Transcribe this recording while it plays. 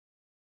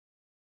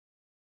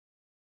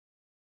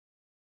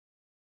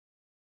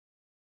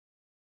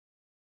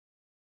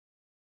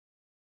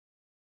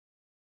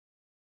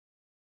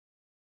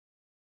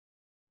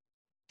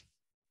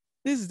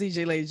This is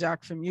DJ Lady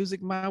Jock from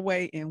Music My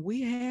Way, and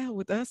we have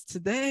with us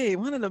today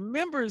one of the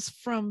members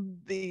from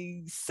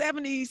the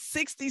 70s,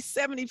 60s,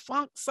 70s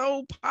funk,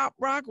 soul, pop,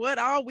 rock, what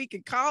all we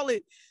can call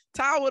it.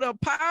 Tower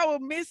of Power,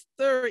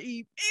 Mr.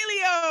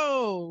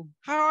 Emilio.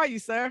 How are you,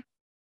 sir?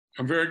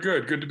 I'm very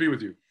good. Good to be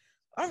with you.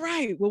 All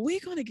right. Well, we're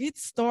going to get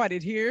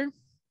started here.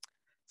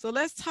 So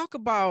let's talk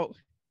about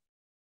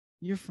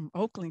you're from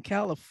Oakland,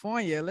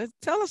 California. Let's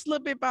tell us a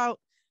little bit about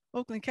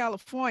Oakland,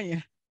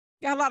 California.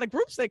 Got a lot of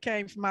groups that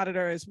came from out of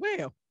there as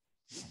well.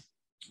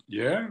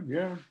 Yeah.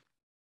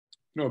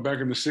 No, back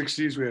in the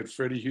 60s, we had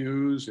Freddie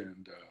Hughes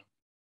and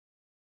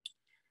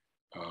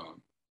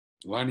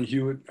Lonnie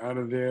Hewitt out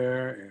of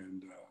there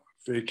and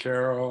Faye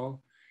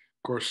Carroll.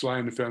 Of course, Sly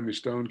and the Family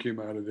Stone came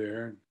out of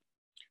there.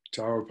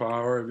 Tower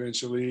Power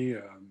eventually,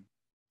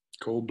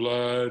 Cold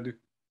Blood.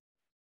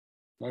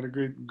 A lot of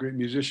great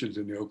musicians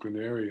in the Oakland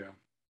area.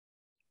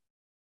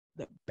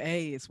 The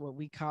Bay is what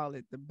we call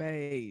it, the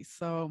Bay.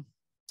 So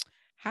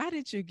how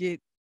did you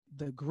get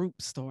the group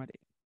started?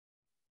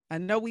 I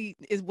know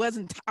it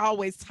wasn't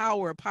always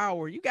Tower of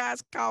Power. You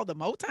guys called the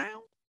Motown?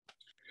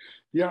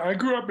 Yeah, I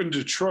grew up in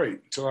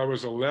Detroit until I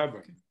was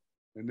 11.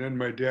 And then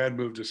my dad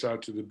moved us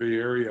out to the Bay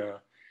Area.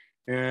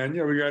 And,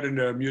 we got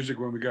into music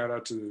when we got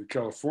out to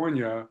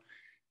California.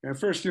 And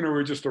first, we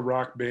were just a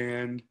rock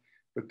band.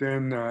 But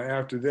then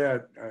after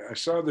that, I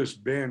saw this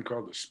band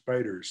called the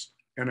Spiders.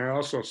 And I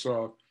also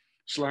saw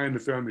Sly and the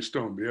Family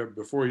Stone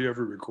before he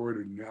ever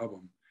recorded an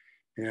album.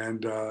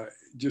 And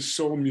just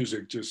soul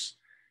music just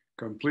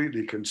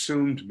completely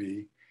consumed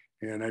me.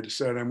 And I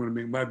decided I'm going to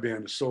make my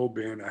band a soul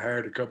band. I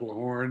hired a couple of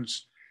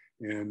horns.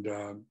 And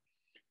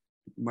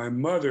my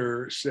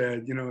mother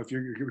said,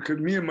 because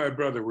me and my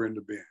brother were in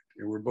the band,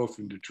 and we're both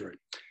from Detroit.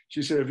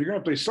 She said, if you're going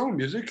to play soul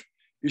music,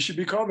 you should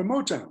be called the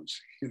Motowns,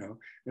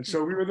 And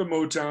so we were the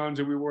Motowns,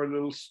 and we wore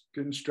little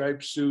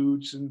pinstripe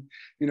suits and,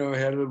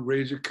 had little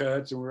razor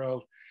cuts, and we're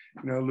all,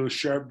 little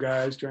sharp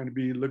guys trying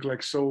to look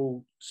like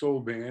soul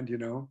band,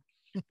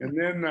 And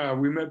then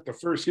we met, the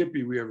first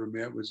hippie we ever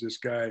met was this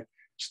guy,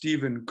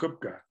 Stephen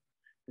Kupka.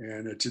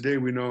 And today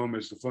we know him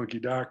as the Funky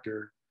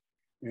Doctor.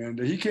 And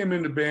he came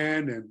in the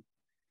band, and,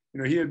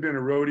 he had been a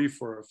roadie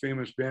for a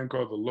famous band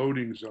called the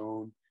Loading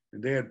Zone.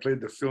 And they had played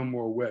the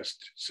Fillmore West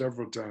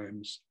several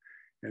times.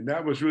 And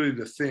that was really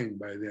the thing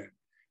by then.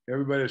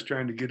 Everybody was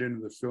trying to get into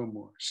the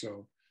Fillmore.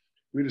 So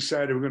we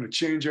decided we're going to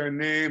change our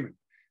name and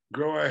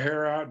grow our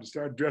hair out and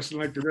start dressing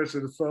like the rest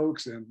of the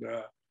folks. And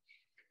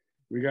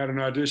we got an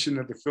audition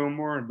at the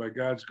Fillmore, and by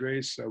God's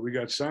grace, we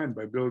got signed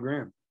by Bill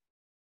Graham.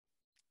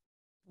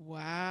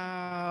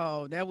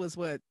 Wow. That was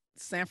what,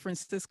 San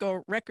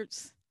Francisco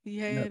Records he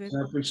had? Yeah,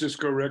 San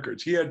Francisco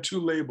Records. He had two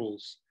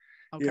labels.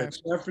 Okay. He had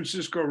San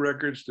Francisco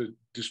Records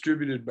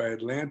distributed by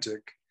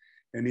Atlantic,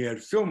 and he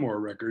had Fillmore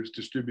Records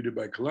distributed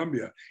by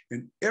Columbia.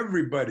 And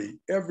everybody,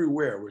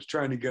 everywhere, was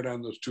trying to get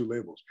on those two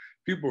labels.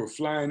 People were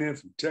flying in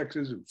from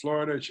Texas and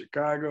Florida,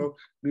 Chicago,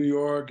 New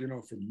York,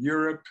 from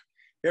Europe.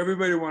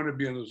 Everybody wanted to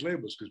be on those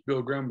labels because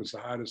Bill Graham was the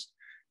hottest,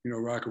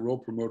 rock and roll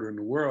promoter in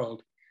the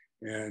world.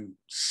 And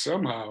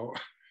somehow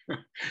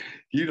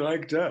he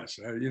liked us.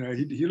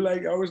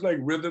 He always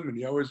liked rhythm, and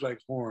he always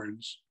liked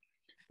horns.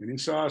 And he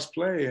saw us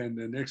play, and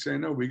the next thing I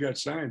know, we got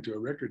signed to a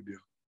record deal.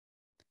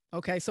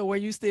 Okay, so were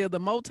you still the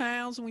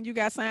Motowns when you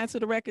got signed to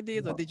the record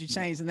deals, or did you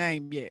change the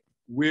name yet?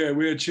 We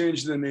had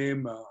changed the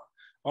name.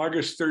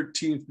 August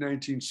 13th,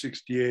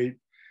 1968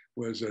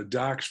 was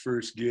Doc's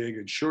first gig,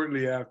 and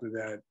shortly after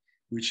that,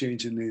 we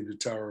changed the name to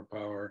Tower of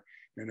Power.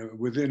 And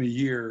within a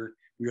year,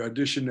 we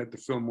auditioned at the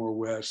Fillmore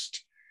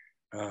West.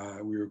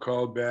 We were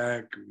called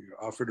back, we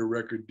offered a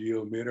record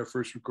deal, made our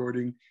first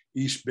recording,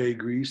 East Bay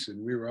Grease, and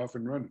we were off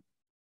and running.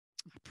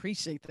 I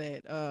appreciate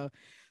that.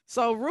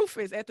 So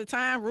Rufus, at the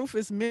time,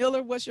 Rufus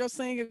Miller was your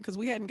singer, because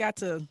we hadn't got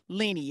to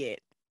Lenny yet.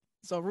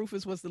 So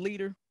Rufus was the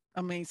leader.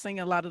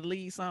 Singing a lot of the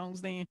lead songs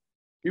then.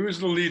 He was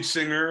the lead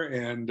singer,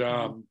 and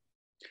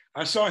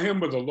I saw him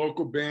with a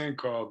local band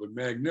called the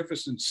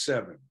Magnificent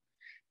Seven.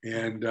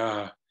 And,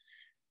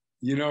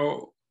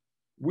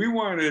 we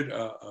wanted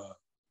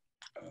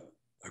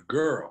a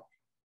girl.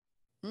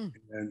 And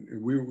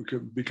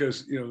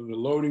because, the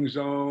Loading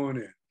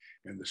Zone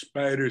and the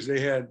Spiders,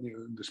 the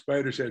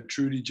Spiders had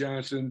Trudy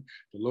Johnson,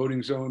 the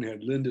Loading Zone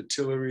had Linda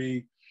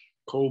Tillery,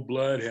 Cold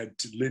Blood had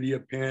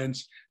Lydia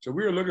Pence. So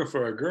we were looking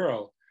for a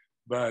girl,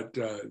 but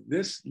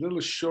this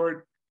little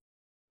short,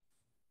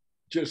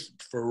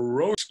 just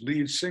ferocious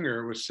lead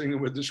singer was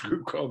singing with this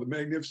group called the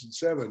Magnificent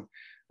Seven.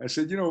 I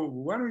said,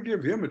 why don't we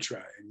give him a try?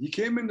 And he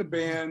came in the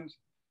band.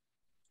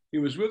 He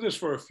was with us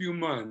for a few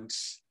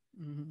months,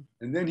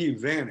 and then he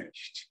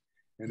vanished.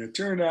 And it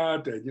turned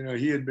out that,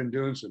 he had been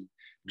doing some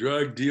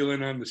drug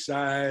dealing on the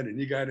side, and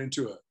he got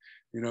into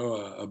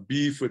a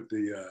beef with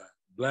the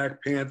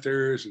Black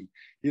Panthers, and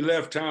he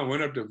left town,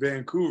 went up to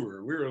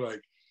Vancouver. We were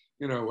like,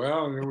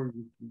 well, we're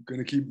going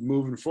to keep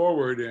moving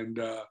forward. And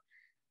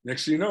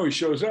next thing you know, he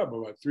shows up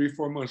about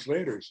 3-4 months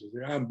later. He says,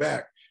 I'm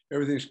back.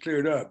 Everything's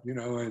cleared up,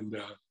 and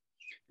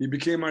he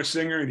became our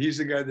singer, and he's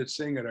the guy that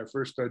sang at our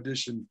first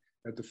audition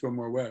at the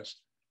Fillmore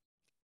West.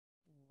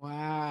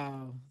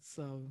 Wow.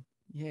 So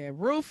You had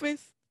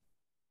Rufus.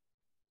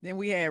 Then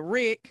we had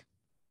Rick.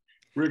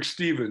 Rick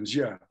Stevens,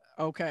 yeah.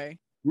 Okay.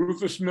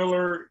 Rufus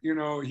Miller,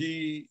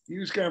 he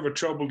was kind of a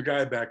troubled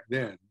guy back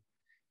then,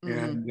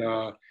 Mm-hmm.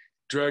 and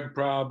drug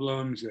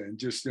problems, and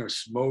just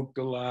smoked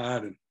a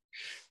lot, and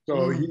so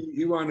Mm-hmm.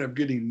 he wound up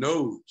getting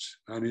nodes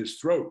on his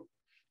throat,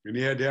 and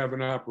he had to have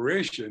an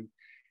operation.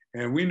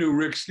 And we knew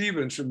Rick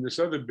Stevens from this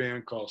other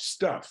band called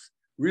Stuff,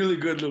 really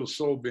good little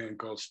soul band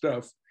called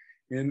Stuff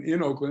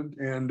in Oakland,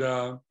 and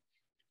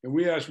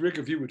we asked Rick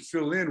if he would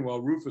fill in while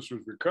Rufus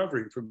was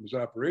recovering from his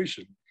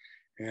operation.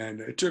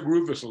 And it took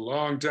Rufus a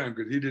long time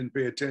because he didn't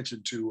pay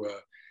attention to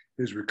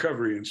his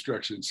recovery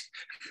instructions.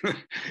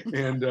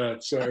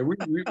 And so we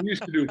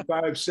used to do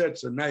 5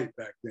 sets a night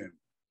back then.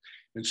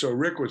 And so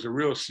Rick was a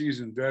real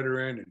seasoned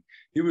veteran, and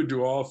he would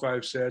do all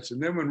 5 sets.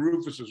 And then when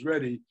Rufus was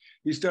ready,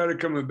 he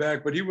started coming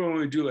back, but he would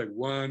only do like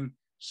 1,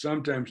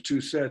 sometimes 2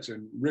 sets,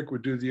 and Rick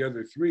would do the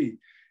other 3.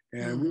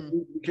 And Mm-hmm.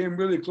 we became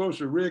really close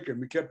with Rick, and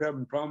we kept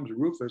having problems with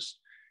Rufus.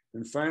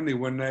 And finally,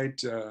 one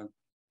night,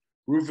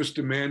 Rufus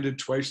demanded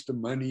twice the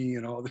money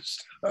and all this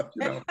stuff.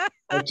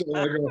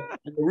 I go,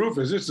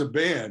 Rufus, it's a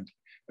band.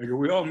 I go,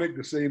 we all make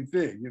the same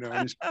thing. And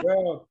he said,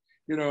 well,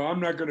 I'm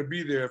not going to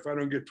be there if I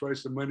don't get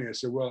twice the money. I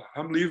said, well,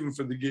 I'm leaving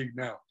for the gig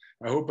now.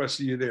 I hope I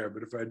see you there.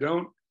 But if I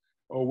don't,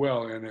 oh,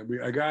 well. And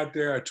I got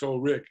there. I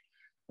told Rick,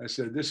 I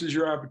said, this is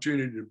your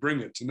opportunity to bring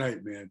it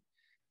tonight, man.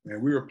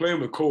 And we were playing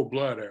with Cold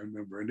Blood, I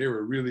remember. And they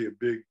were really a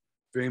big,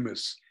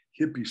 famous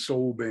hippie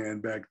soul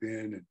band back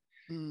then. And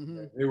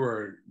Mm-hmm. they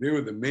were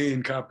the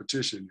main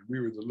competition. We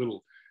were the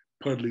little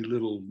puddly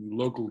little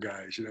local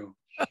guys.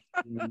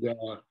 And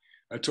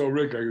I told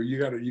Rick, I go, you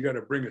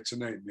gotta bring it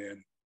tonight,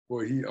 man.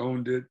 Boy, he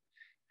owned it.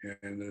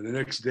 And the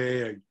next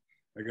day,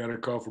 I got a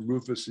call from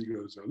Rufus. He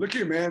goes, look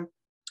here, man,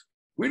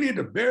 we need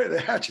to bury the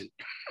hatchet.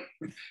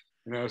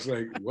 And I was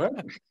like, what?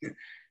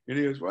 And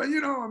he goes, well,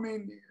 I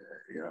mean,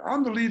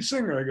 I'm the lead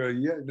singer. I go,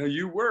 yeah, no,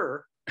 you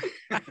were,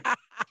 but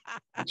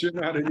you're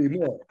not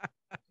anymore.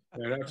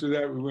 And after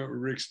that, we went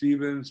with Rick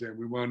Stevens, and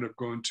we wound up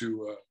going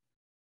to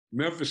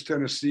Memphis,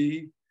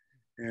 Tennessee.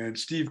 And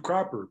Steve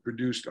Cropper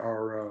produced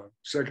our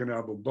second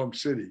album, Bump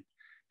City.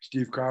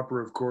 Steve Cropper,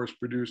 of course,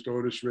 produced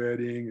Otis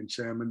Redding and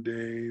Sam and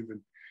Dave and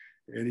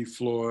Eddie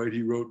Floyd.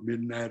 He wrote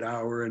Midnight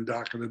Hour and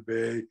Dock in the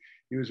Bay.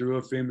 He was a real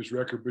famous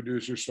record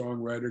producer,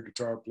 songwriter,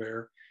 guitar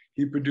player.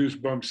 He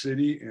produced Bump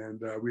City, and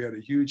we had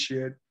a huge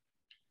hit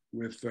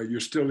with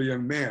You're Still a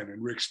Young Man,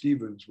 and Rick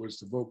Stevens was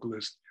the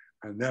vocalist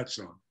on that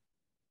song.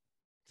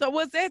 So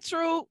was that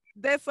true?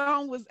 That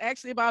song was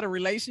actually about a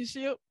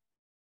relationship.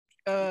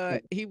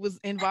 He was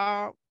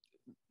involved.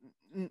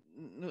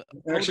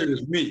 Actually, it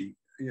was me.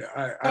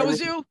 Yeah, That was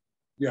you.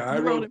 Yeah, I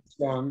You wrote it.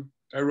 the song.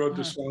 I wrote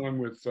the song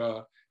with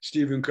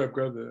Stephen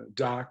Kupka, the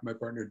Doc, my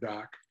partner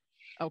Doc.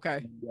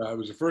 Okay. And, it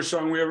was the first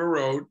song we ever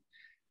wrote,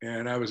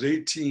 and I was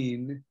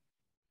 18,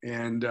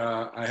 and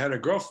I had a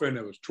girlfriend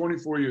that was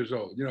 24 years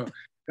old.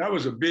 That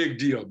was a big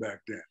deal back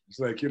then. It's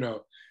like,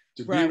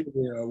 to be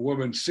with a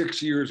woman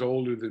 6 years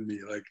older than me,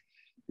 like,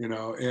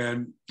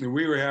 and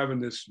we were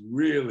having this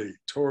really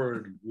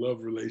torrid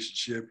love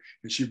relationship,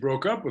 and she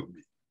broke up with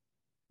me,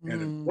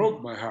 and it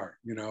broke my heart,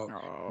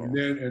 Oh.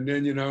 and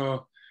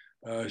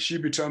then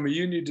she'd be telling me,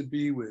 you need to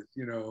be with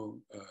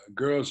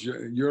girls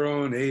your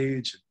own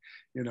age,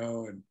 and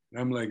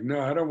I'm like, no,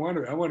 I don't want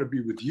to. I want to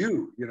be with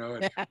you,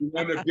 and we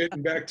wound up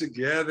getting back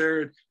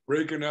together,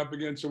 breaking up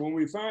again. So when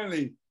we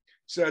finally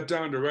sat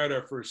down to write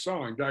our first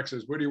song, Doc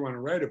says, what do you want to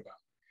write about?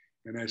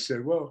 And I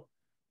said, well,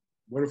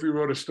 what if we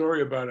wrote a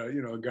story about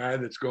a guy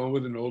that's going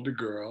with an older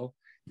girl,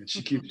 and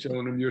she keeps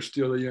telling him, you're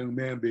still a young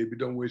man, baby,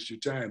 don't waste your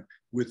time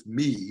with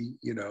me,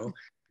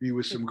 be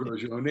with some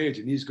girls your own age.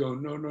 And he's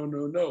going, no, no,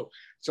 no, no,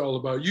 it's all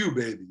about you,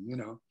 baby,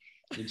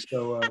 And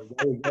so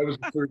that was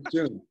the first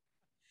tune.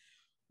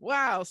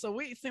 Wow, so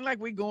we seem like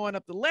we're going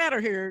up the ladder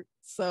here.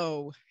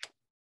 So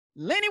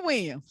Lenny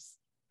Williams,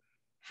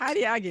 how do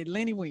y'all get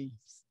Lenny Williams?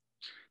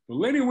 Well,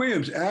 Lenny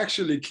Williams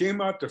actually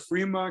came out to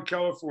Fremont,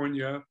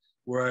 California,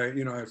 where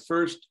I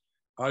first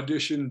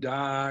auditioned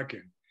Doc,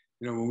 and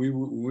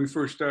when we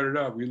first started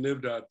out, we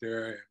lived out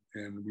there,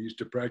 and we used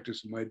to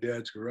practice in my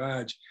dad's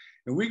garage,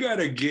 and we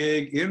got a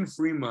gig in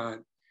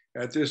Fremont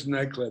at this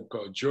nightclub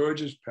called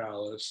George's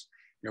Palace,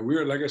 and we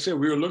were, like I said,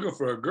 we were looking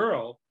for a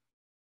girl,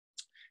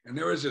 and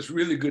there was this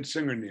really good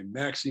singer named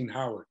Maxine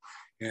Howard,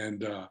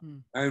 and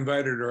I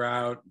invited her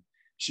out.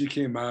 She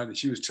came out, and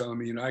she was telling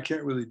me, I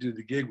can't really do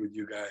the gig with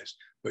you guys,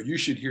 but you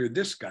should hear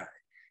this guy,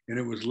 and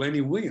it was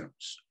Lenny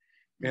Williams.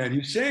 And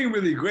he sang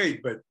really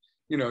great, but,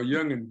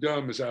 young and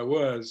dumb as I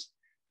was,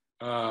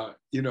 I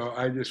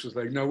just was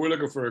like, no, we're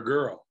looking for a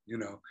girl,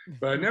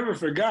 But I never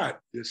forgot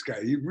this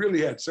guy. He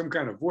really had some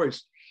kind of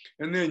voice.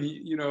 And then,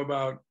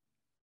 about,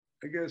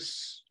 I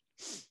guess,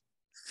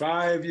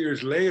 5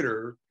 years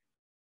later,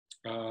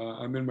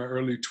 I'm in my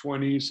early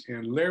 20s,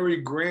 and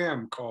Larry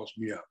Graham calls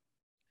me up.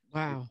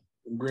 Wow.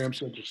 From Graham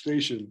Central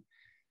Station.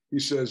 He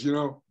says,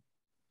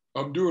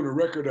 I'm doing a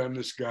record on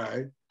this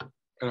guy,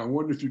 and I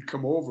wonder if you'd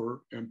come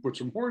over and put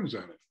some horns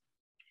on it.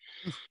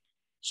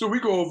 So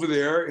we go over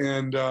there,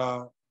 and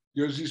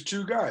there's these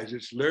two guys.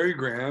 It's Larry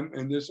Graham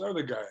and this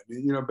other guy.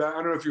 You know, I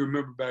don't know if you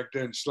remember back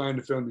then, Sly and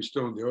the Family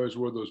Stone, they always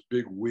wore those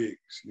big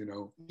wigs, you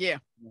know. Yeah.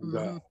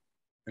 And,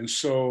 and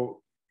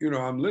so, you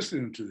know, I'm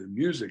listening to the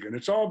music, and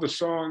it's all the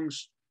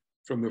songs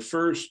from the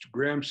first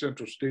Graham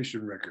Central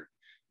Station record,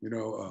 you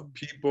know,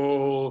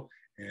 People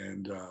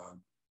and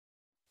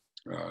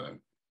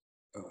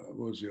what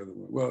was the other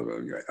one?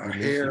 Well,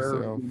 Hair,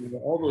 you know,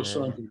 all those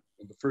songs from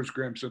the first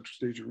Graham Central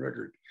Station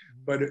record.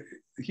 But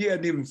he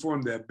hadn't even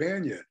formed that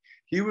band yet.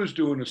 He was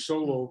doing a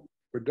solo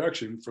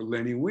production for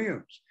Lenny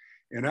Williams.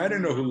 And I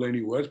didn't know who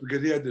Lenny was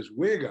because he had this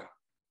wig on.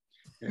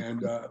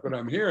 And but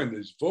I'm hearing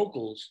these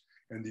vocals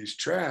and these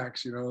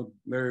tracks, you know,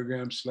 Larry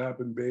Graham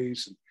slapping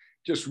bass and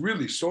just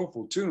really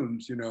soulful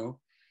tunes, you know.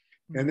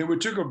 And then we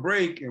took a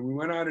break and we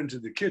went out into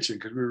the kitchen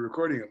because we were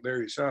recording at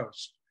Larry's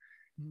house.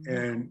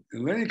 And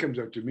Lenny comes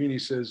up to me and he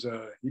says,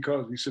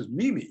 he says,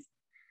 Mimi.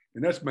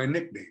 And that's my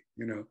nickname,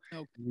 you know.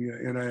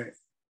 Okay. And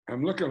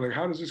I'm looking like,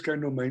 how does this guy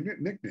know my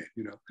nickname,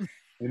 you know?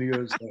 And he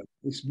goes,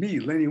 it's me,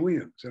 Lenny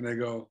Williams. And I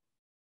go,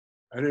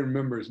 I didn't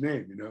remember his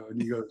name, you know.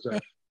 And he goes,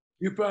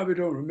 you probably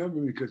don't remember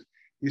me because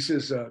he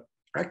says,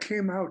 I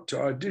came out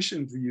to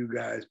audition for you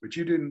guys, but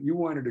you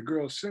wanted a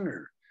girl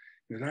singer.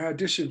 And I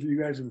auditioned for you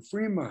guys in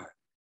Fremont.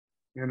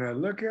 And I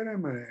look at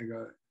him and I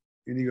go,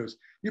 and he goes,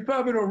 you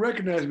probably don't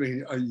recognize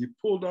me. You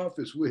pulled off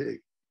this wig.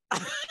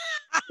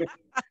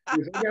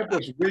 Goes, I got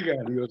this wig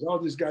on. He goes, all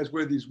these guys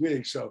wear these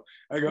wigs. So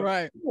I go,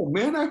 oh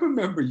man, I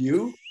remember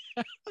you.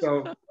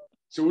 So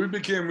we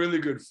became really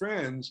good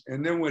friends.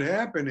 And then what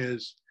happened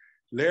is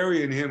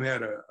Larry and him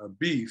had a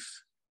beef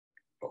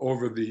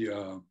over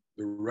the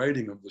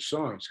writing of the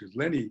songs because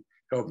Lenny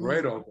helped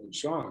write all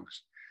those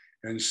songs.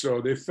 And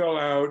so they fell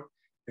out.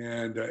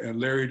 And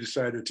Larry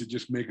decided to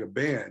just make a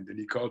band, and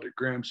he called it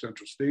Graham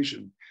Central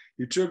Station.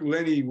 He took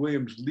Lenny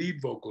Williams' lead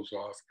vocals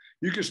off.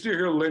 You can still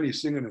hear Lenny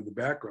singing in the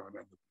background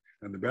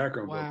on the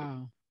background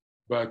vocal.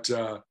 But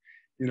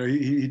you know,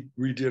 he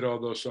redid all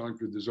those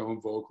songs with his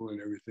own vocal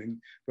and everything.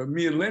 But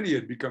me and Lenny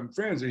had become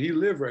friends, and he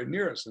lived right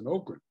near us in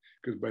Oakland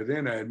because by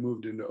then I had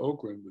moved into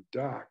Oakland with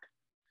Doc,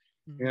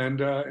 and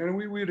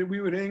we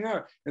would hang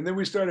out. And then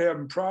we started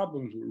having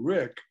problems with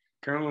Rick,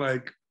 kind of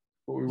like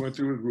what we went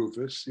through with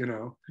Rufus, you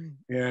know.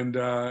 And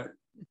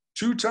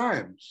 2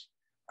 times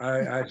I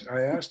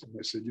asked him,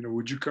 I said, you know,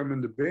 would you come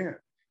in the band?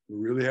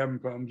 We're really having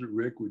problems with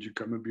Rick. Would you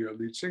come and be our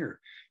lead singer?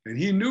 And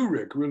he knew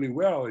Rick really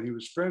well, and he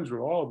was friends with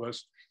all of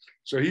us.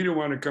 So he didn't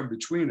want to come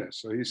between us.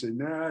 So he said,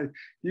 nah,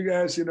 you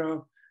guys, you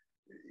know,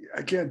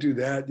 I can't do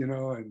that, you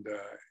know. And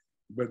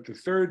but the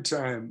 3rd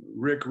time,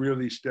 Rick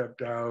really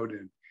stepped out,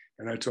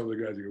 and I told the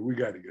guys, I go, we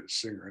got to get a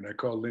singer. And I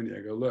called Lenny.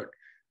 I go, look,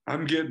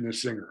 I'm getting a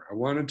singer. I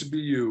want it to be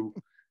you.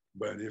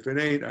 But if it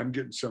ain't, I'm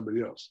getting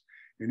somebody else.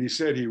 And he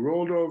said he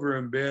rolled over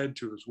in bed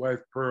to his wife,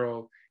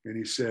 Pearl, and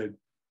he said,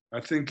 I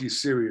think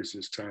he's serious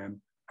this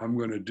time. I'm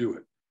going to do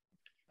it.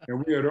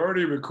 And we had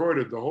already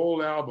recorded the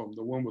whole album,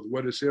 the one with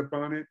What Is Hip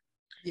on it.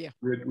 Yeah.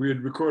 We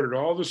had recorded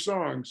all the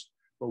songs,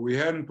 but we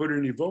hadn't put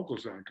any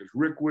vocals on because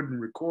Rick wouldn't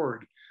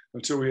record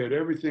until we had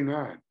everything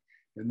on.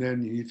 And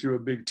then he threw a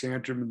big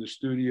tantrum in the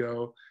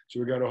studio. So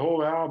we got a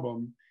whole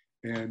album.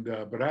 And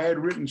but I had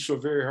written So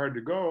Very Hard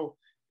to Go.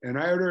 And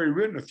I had already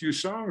written a few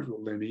songs with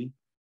Lenny,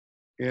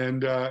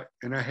 and I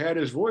had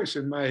his voice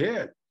in my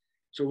head.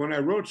 So when I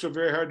wrote So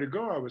Very Hard to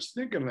Go, I was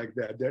thinking like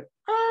that,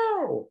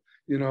 oh,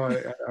 you know,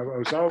 I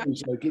was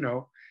always like, you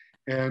know,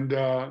 and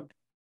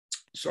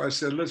so I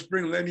said, let's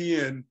bring Lenny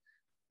in.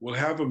 We'll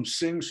have him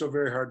sing So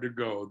Very Hard to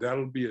Go.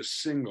 That'll be a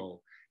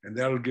single, and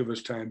that'll give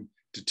us time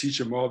to teach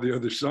him all the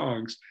other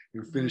songs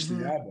and finish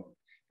the album.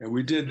 And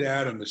we did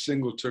that, and the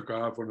single took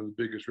off, one of the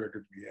biggest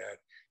records we had,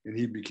 and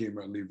he became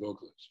our lead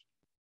vocalist.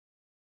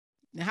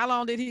 Now, how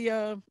long did he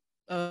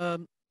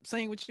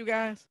sing with you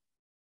guys?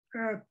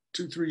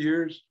 2-3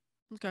 years.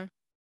 Okay.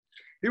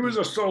 He was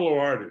a solo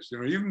artist, you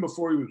know, even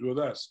before he was with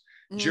us.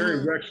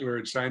 Jerry Wexler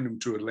had signed him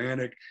to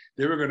Atlantic.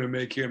 They were going to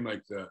make him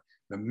like the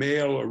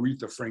male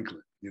Aretha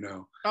Franklin, you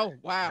know. Oh,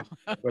 wow.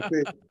 But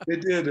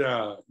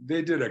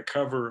they did a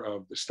cover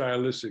of the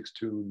Stylistics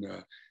tune,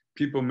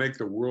 People Make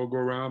the World Go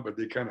Round, but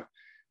they kind of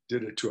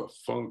did it to a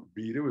funk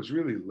beat. It was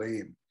really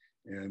lame.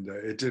 And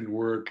it didn't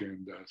work.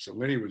 And so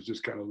Lenny was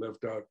just kind of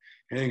left out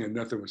hanging.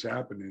 Nothing was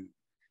happening.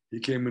 He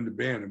came in the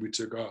band and we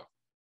took off.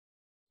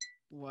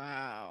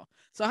 Wow.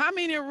 So how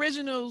many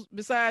originals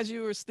besides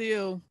you are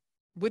still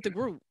with the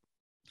group?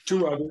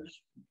 2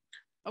 others.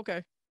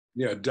 Okay.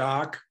 Yeah,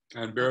 Doc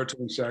on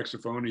baritone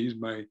saxophone. He's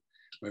my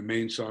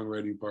main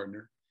songwriting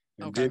partner.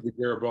 And David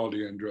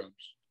Garibaldi on drums.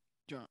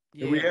 Yeah.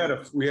 And we had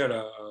a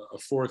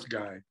 4th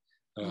guy,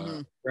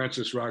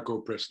 Francis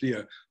Rocco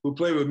Prestia, who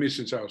played with me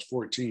since I was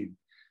 14.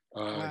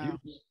 Wow.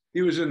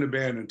 He was in the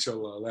band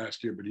until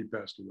last year, but he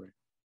passed away.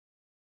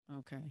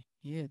 Okay.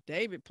 Yeah,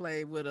 David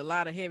played with a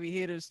lot of heavy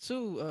hitters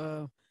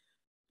too.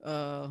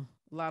 A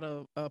lot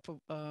of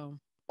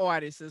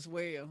artists as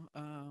well.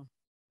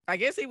 I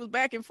guess he was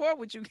back and forth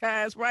with you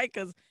guys, right?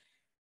 Because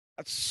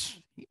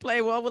he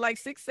played with over like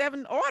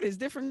 6-7 artists,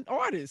 different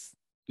artists.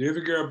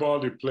 David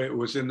Garibaldi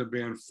was in the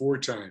band 4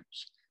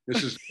 times.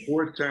 This is the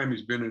 4th time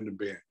he's been in the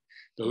band.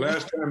 The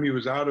last time he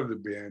was out of the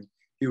band,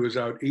 he was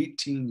out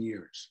 18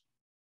 years.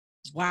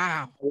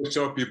 Wow. I always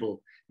tell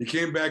people, he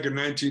came back in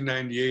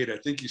 1998. I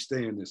think he's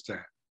staying this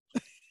time.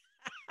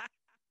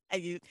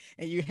 and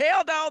you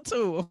held on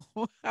to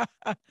him.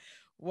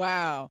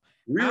 Wow.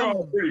 We were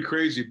all pretty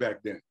crazy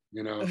back then,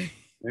 you know,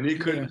 and he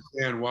couldn't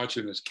stand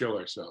watching us kill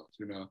ourselves,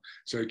 you know.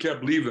 So he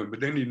kept leaving, but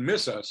then he'd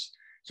miss us.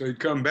 So he'd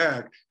come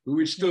back, but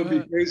we'd still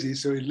be crazy.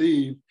 So he'd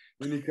leave,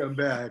 then he'd come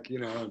back, you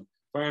know. And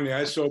finally,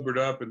 I sobered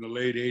up in the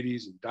late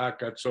 80s, and Doc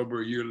got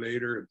sober a year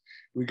later, and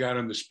we got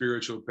on the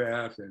spiritual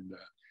path. And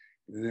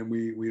then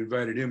we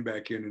invited him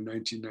back in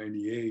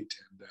 1998.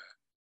 And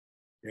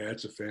yeah,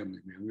 it's a family,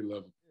 man. We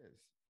love him.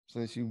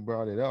 Since you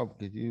brought it up,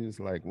 because you was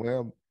like,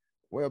 well,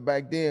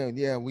 back then,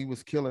 yeah, we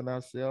was killing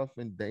ourselves,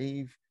 and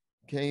Dave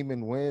came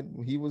and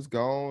went. He was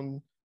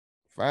gone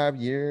 5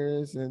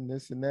 years and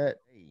this and that.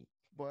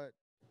 But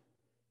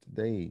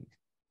today,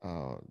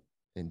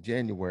 in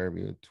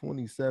January of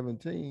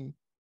 2017,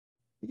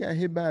 he got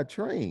hit by a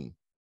train.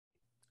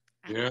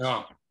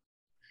 Yeah.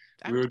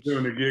 We were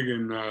doing a gig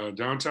in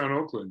downtown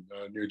Oakland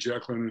near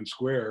Jack London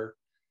Square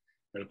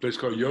at a place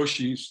called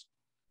Yoshi's.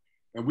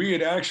 And we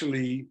had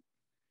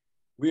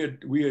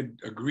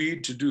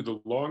agreed to do the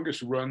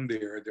longest run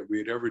there that we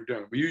had ever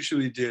done. We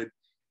usually did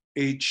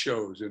 8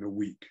 shows in a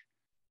week.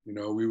 You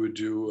know, we would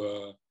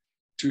do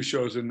 2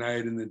 shows a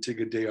night and then take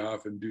a day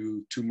off and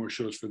do 2 more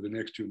shows for the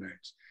next 2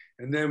 nights.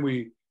 And then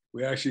we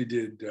actually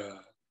did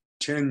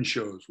 10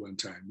 shows one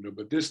time, you know,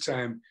 but this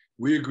time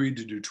we agreed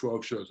to do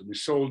 12 shows, and we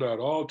sold out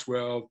all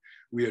 12.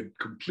 We had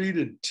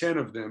completed 10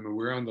 of them, and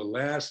we're on the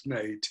last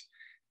night,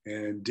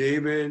 and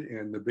David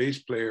and the bass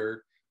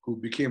player, who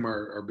became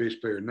our bass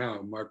player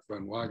now, Mark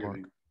Van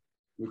Wageningen,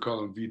 we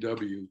call him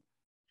VW.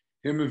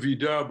 Him and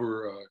V-Dub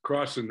were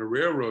crossing the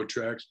railroad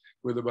tracks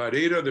with about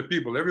 8 other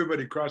people.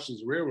 Everybody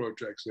crosses the railroad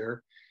tracks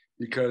there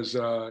because,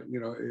 you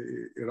know,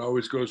 it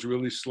always goes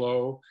really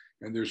slow,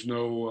 and there's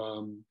no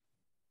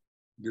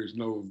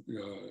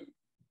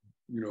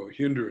you know,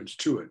 hindrance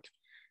to it.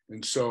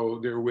 And so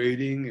they're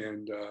waiting,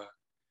 and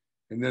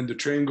then the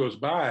train goes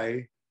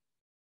by,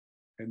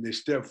 and they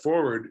step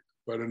forward,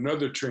 but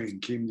another train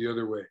came the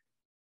other way.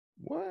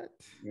 What?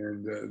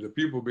 And the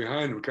people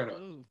behind them kind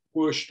of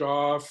pushed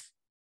off,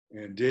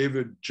 and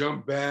David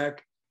jumped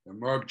back, and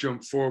Mark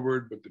jumped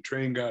forward, but the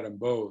train got them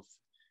both,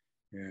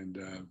 and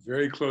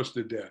very close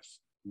to death,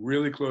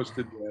 really close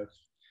to death.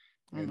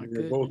 And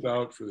they were both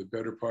out for the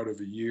better part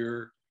of a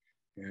year.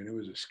 And it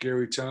was a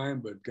scary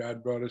time, but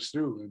God brought us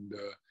through. And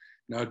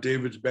now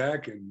David's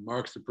back, and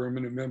Mark's the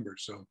permanent member.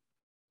 So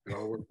it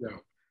all worked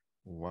out.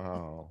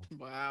 Wow.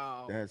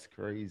 Wow. That's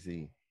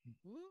crazy.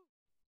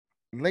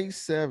 Late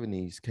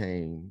 70s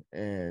came,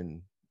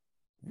 and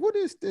what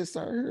is this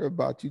I hear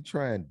about you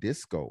trying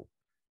disco?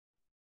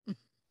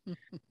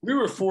 We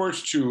were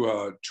forced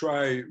to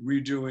try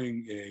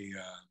redoing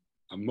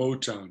a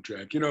Motown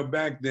track. You know,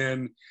 back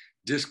then,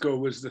 disco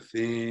was the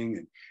thing,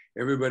 and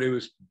everybody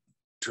was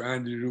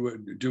trying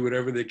to do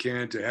whatever they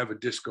can to have a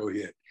disco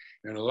hit.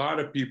 And a lot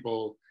of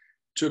people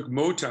took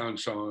Motown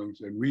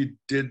songs and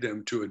redid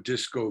them to a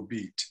disco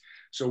beat.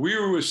 So we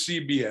were with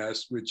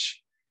CBS,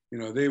 which, you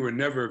know, they were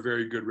never a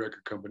very good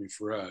record company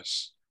for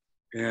us.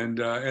 And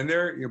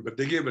they're, you know, but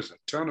they gave us a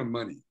ton of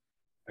money.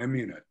 I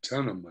mean, a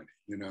ton of money,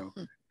 you know.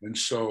 And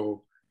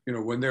so, you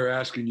know, when they're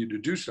asking you to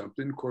do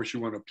something, of course you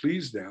want to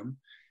please them.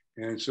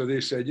 And so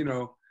they said, you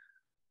know,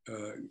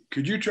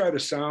 could you try to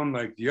sound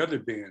like the other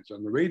bands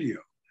on the radio?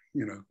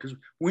 You know, because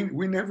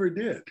we never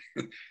did.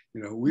 You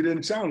know, we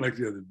didn't sound like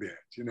the other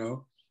bands, you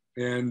know.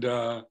 And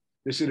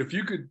they said, if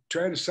you could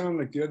try to sound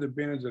like the other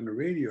bands on the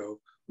radio,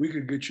 we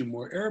could get you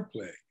more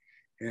airplay.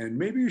 And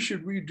maybe you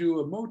should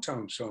redo a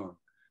Motown song,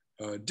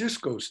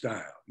 disco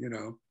style, you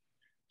know.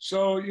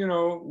 So, you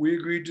know, we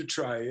agreed to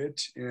try it.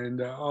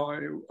 And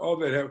all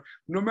that,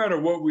 no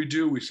matter what we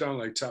do, we sound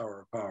like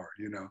Tower of Power,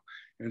 you know.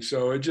 And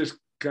so it just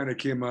kind of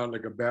came out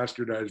like a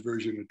bastardized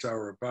version of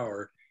Tower of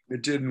Power.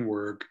 It didn't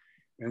work.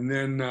 And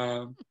then,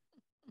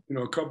 you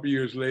know, a couple of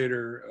years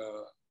later,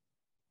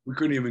 we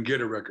couldn't even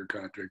get a record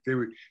contract.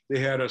 They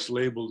had us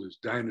labeled as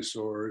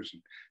dinosaurs,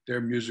 and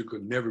their music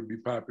would never be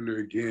popular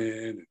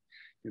again. And,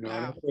 you know,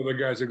 and I told the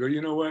guys, I go,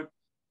 you know what?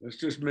 Let's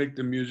just make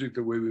the music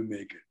the way we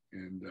make it.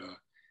 And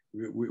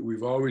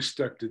we've always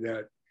stuck to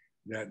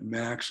that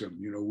maxim.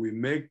 You know, we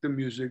make the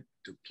music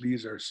to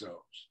please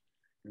ourselves.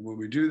 And when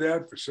we do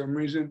that, for some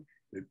reason,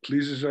 it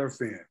pleases our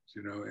fans,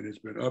 you know, and it's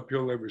been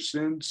uphill ever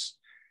since.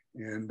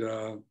 And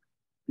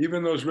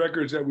even those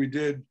records that we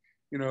did,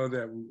 you know,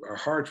 that our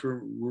hearts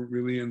were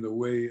really in the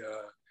way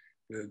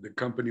the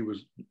company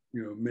was,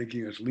 you know,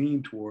 making us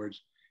lean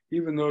towards.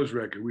 Even those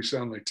records, we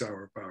sound like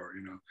Tower of Power.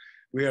 You know,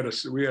 we had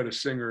a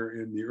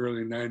singer in the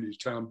early '90s,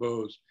 Tom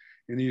Bowes,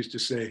 and he used to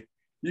say,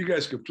 "You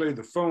guys could play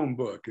the phone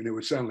book, and it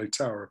would sound like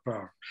Tower of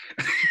Power."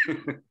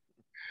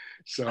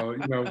 So,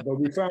 you know, but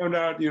we found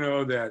out, you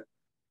know, that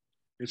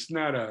it's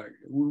not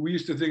we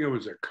used to think it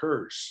was a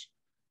curse,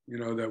 you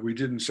know, that we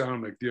didn't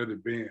sound like the other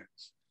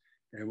bands.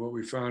 And what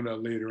we found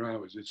out later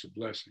on was it's a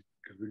blessing,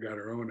 because we got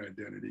our own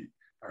identity,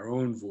 our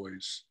own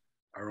voice,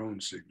 our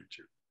own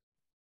signature.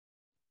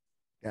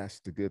 That's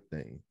the good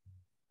thing.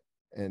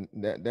 And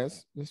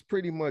that's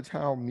pretty much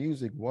how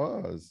music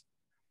was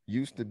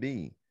used to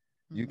be.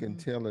 You can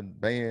Mhm. tell a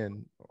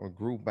band or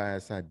group by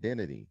its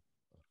identity,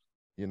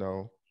 you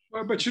know.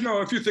 Well, but you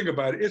know, if you think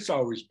about it, it's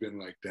always been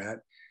like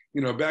that.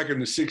 You know, back in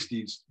the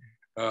 60s,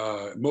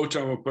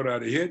 Motown would put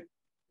out a hit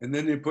and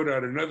then they put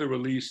out another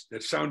release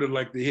that sounded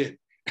like the hit,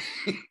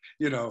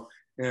 you know,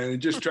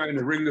 and just trying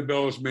to ring the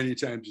bell as many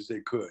times as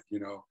they could, you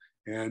know.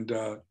 And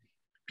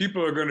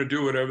people are going to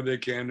do whatever they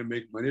can to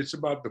make money. It's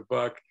about the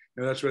buck.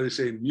 And that's why they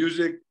say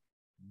music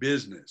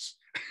business,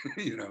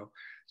 you know.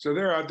 So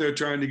they're out there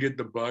trying to get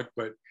the buck,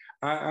 but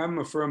I'm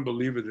a firm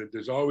believer that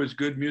there's always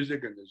good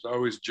music and there's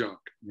always junk,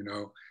 you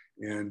know.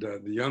 And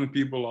the young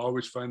people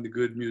always find the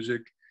good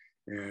music,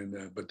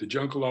 and but the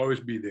junk will always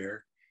be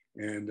there.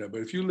 And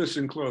but if you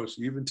listen close,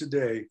 even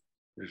today,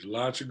 there's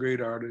lots of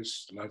great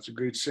artists, lots of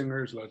great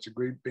singers, lots of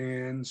great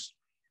bands,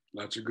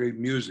 lots of great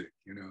music,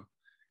 you know.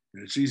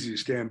 And it's easy to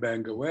stand back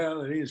and go,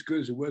 well, it ain't as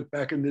good as it was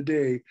back in the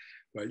day,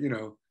 but you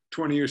know,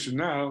 20 years from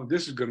now,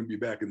 this is going to be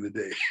back in the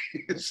day.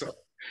 So.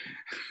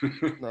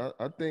 No,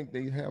 I think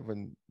they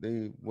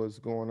what's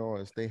going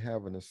on is they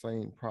having the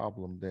same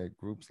problem that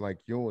groups like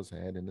yours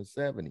had in the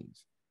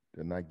 70s.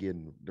 They're not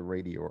getting the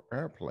radio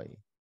airplay.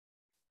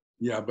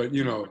 Yeah, but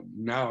you know,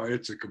 now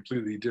it's a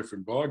completely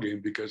different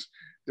ballgame because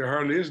there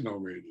hardly is no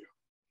radio.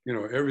 You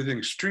know,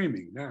 everything's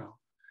streaming now.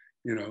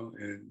 You know,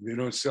 and they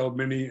don't sell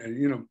many.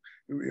 And you know,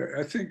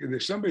 I think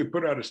somebody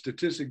put out a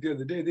statistic the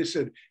other day. They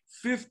said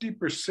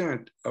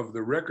 50% of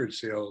the record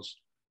sales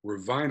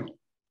were vinyl.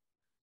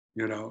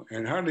 You know,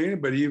 and hardly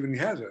anybody even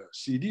has a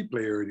CD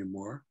player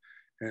anymore.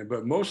 And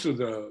but most of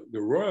the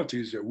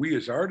royalties that we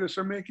as artists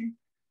are making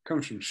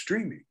comes from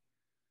streaming.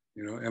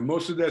 You know, and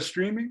most of that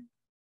streaming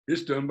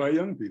is done by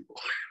young people.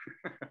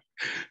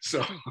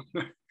 So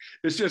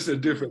it's just a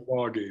different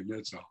ball game.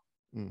 That's all.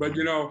 Mm-hmm. But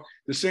you know,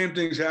 the same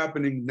thing's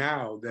happening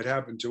now that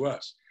happened to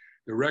us.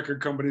 The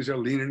record companies are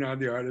leaning on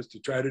the artists to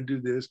try to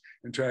do this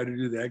and try to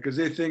do that because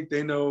they think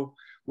they know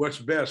what's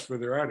best for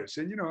their artists.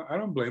 And you know, I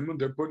don't blame them.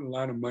 They're putting a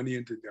lot of money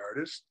into the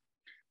artists.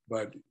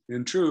 But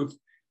in truth,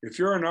 if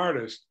you're an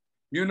artist,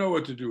 you know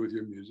what to do with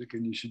your music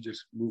and you should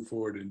just move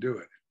forward and do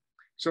it.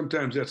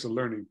 Sometimes that's a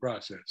learning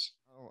process.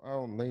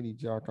 Lady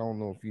Jock, I don't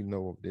know if you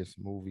know of this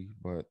movie,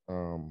 but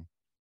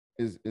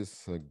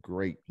it's a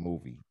great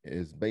movie.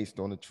 It's based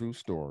on a true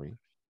story.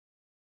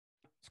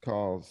 It's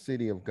called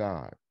City of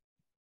God.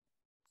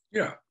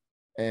 Yeah.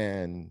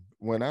 And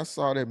when I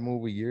saw that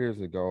movie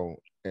years ago,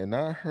 and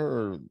I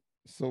heard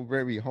so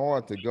very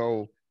hard to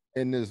go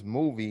in this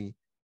movie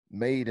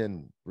made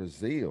in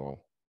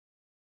Brazil.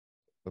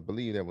 I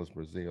believe that was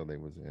Brazil they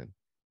was in.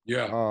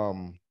 Yeah.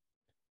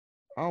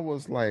 I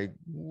was like,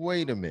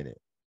 wait a minute.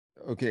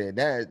 Okay,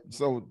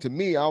 so to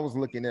me, I was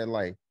looking at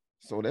like,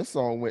 so that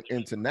song went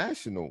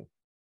international,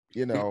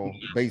 you know,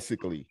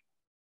 basically.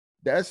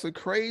 That's a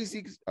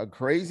crazy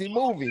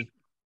movie,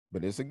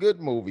 but it's a good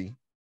movie,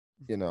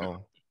 you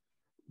know.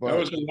 But that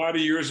was a lot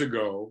of years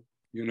ago,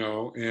 you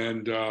know,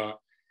 and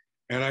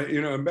I,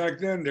 you know, and back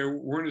then there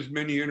weren't as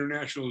many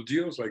international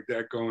deals like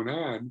that going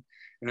on.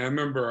 And I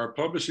remember our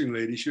publishing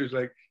lady, she was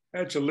like,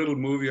 that's a little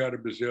movie out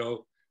of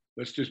Brazil.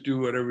 Let's just do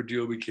whatever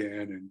deal we can,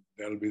 and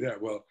that'll be that.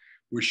 Well,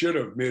 we should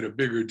have made a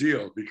bigger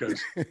deal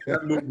because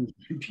that movie's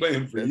been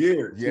playing for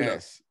years.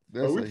 Yes.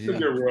 You know? But we still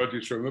get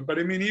royalties from it. But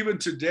I mean, even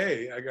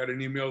today, I got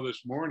an email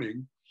this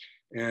morning,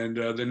 and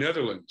the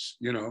Netherlands,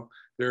 you know,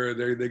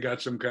 they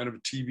got some kind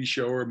of TV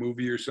show or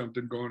movie or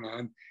something going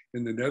on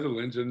in the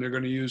Netherlands, and they're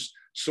going to use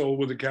soul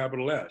with a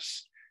capital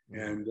S.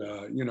 And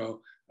you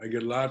know, I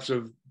get lots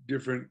of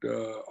different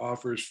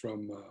offers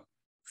from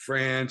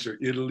France or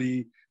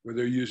Italy where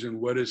they're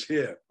using "What Is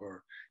Hip"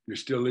 or "You're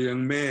Still a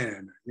Young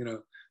Man." You know,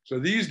 so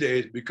these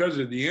days, because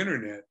of the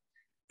internet,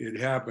 it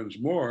happens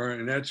more,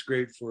 and that's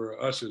great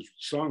for us as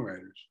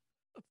songwriters.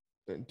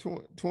 In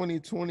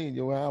 2020,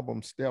 your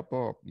album Step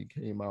Up, you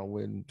came out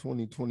with. In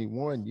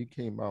 2021, you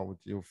came out with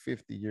your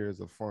 50 years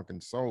of funk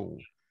and soul.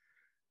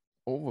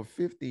 Over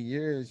 50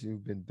 years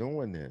you've been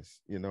doing this,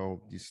 you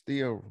know, you're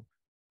still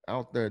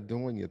out there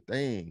doing your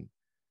thing.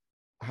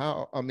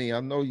 I mean,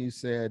 I know you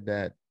said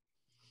that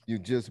you're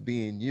just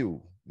being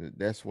you.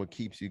 That's what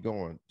keeps you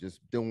going, just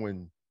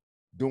doing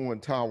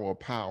Tower of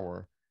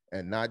Power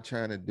and not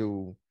trying to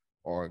do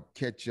or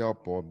catch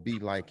up or be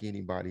like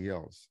anybody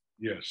else.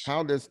 Yes.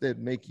 How does that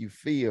make you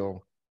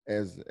feel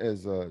as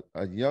a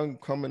young,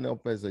 coming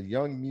up as a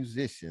young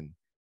musician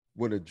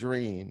with a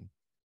dream,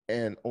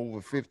 and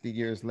over 50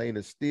 years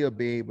later still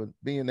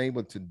being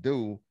able to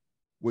do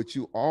what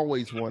you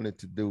always wanted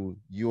to do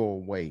your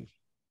way?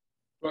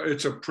 Well,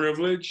 it's a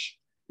privilege,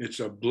 it's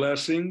a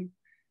blessing,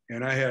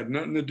 and I had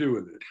nothing to do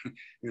with it.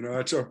 You know,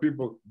 I tell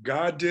people,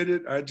 God did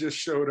it, I just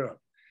showed up.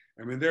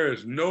 I mean, there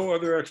is no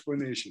other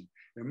explanation.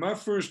 In my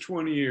first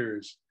 20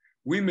 years,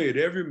 we made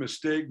every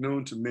mistake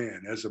known to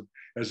man as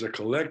a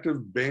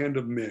collective band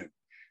of men.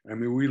 I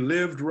mean, we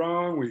lived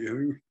wrong.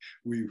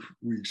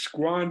 We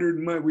squandered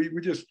money.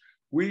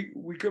 We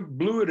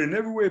blew it in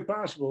every way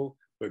possible.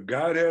 But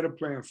God had a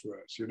plan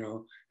for us, you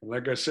know. And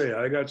like I say,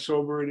 I got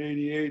sober in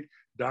 '88.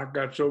 Doc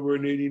got sober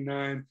in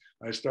 89.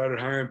 I started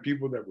hiring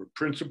people that were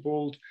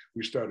principals.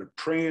 We started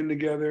praying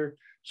together.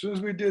 As soon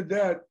as we did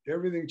that,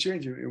 everything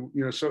changed.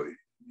 So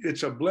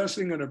it's a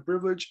blessing and a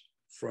privilege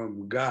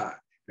from God,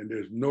 and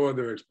there's no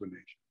other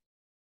explanation.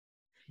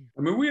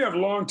 I mean, we have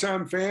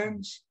longtime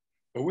fans,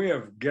 but we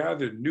have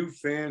gathered new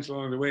fans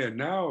along the way. And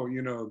now,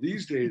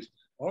 these days,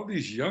 all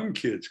these young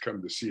kids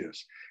come to see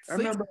us. I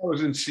remember I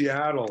was in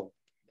Seattle,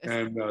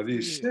 and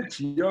these 6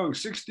 young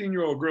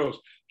 16-year-old girls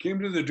came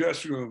to the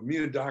dressing room. Me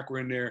and Doc were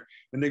in there,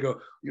 and they go,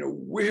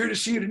 we're here to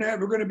see you tonight.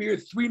 We're going to be here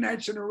 3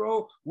 nights in a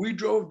row. We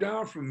drove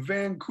down from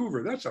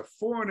Vancouver. That's a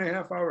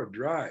 4.5-hour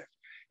drive.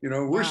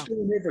 We're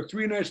staying here for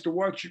 3 nights to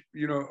watch,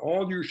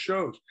 all your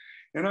shows.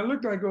 And I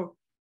looked and I go,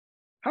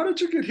 how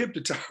did you get hip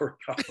to Tower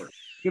Power?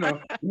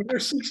 They're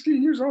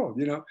 16 years old,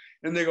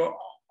 and they go,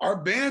 our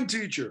band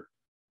teacher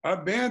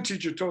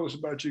told us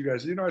about you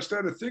guys. I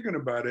started thinking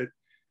about it.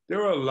 There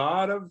were a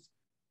lot of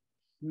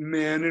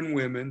men and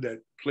women that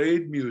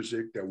played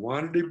music, that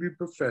wanted to be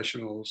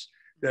professionals,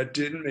 that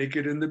didn't make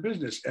it in the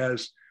business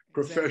as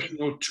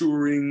professional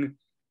touring,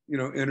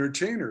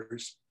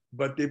 entertainers,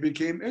 but they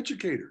became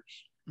educators.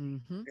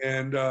 Mm-hmm.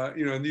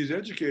 And these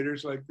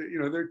educators, like,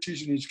 they're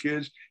teaching these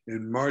kids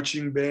in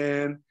marching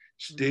band,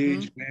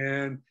 stage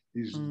band,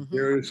 these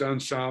various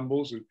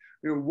ensembles. And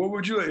what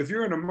would you like if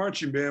you're in a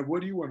marching band? What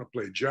do you want to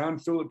play, John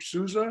Philip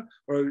Sousa,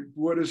 or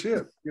what is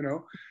hip?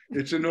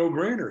 It's a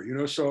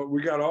no-brainer. So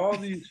we got all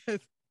these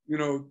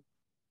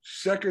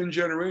second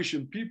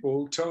generation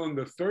people telling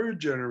the third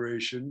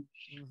generation,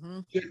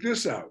 check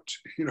this out,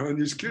 and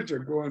these kids are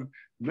going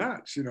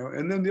nuts.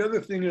 And then the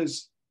other thing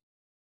is,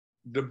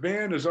 the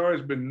band has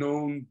always been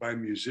known by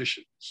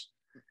musicians,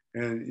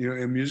 and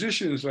and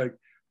musicians, like,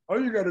 all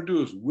you got to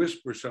do is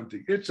whisper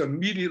something. It's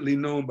immediately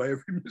known by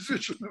every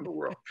musician in the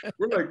world.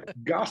 We're like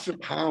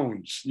gossip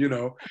hounds,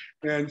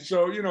 And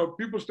so,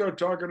 people start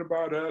talking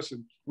about us,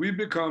 and we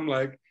become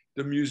like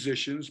the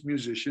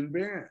musician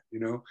band.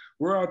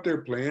 We're out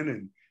there playing,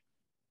 and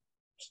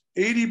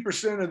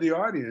 80% of the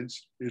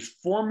audience is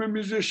former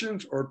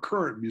musicians or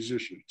current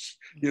musicians,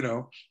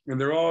 and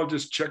they're all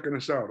just checking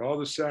us out. All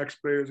the sax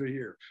players are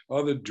here.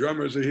 All the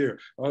drummers are here.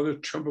 All the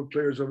trumpet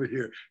players over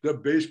here. The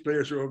bass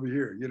players are over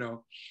here,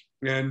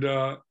 And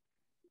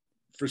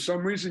for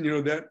some reason,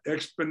 that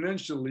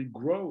exponentially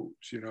grows.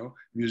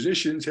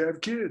 Musicians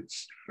have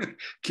kids.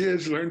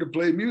 Kids learn to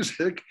play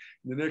music.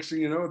 The next thing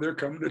you know, they're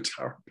coming to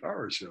Tower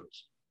Power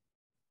shows.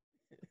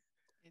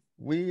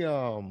 We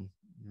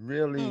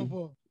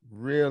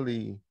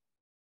really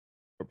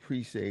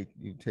appreciate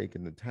you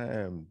taking the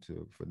time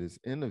for this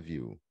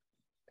interview,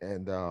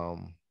 and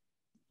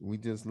we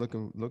just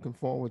looking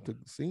forward to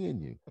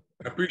seeing you.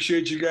 I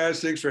appreciate you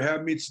guys. Thanks for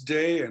having me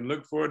today, and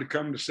look forward to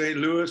coming to St.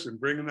 Louis and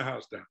bringing the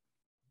house down.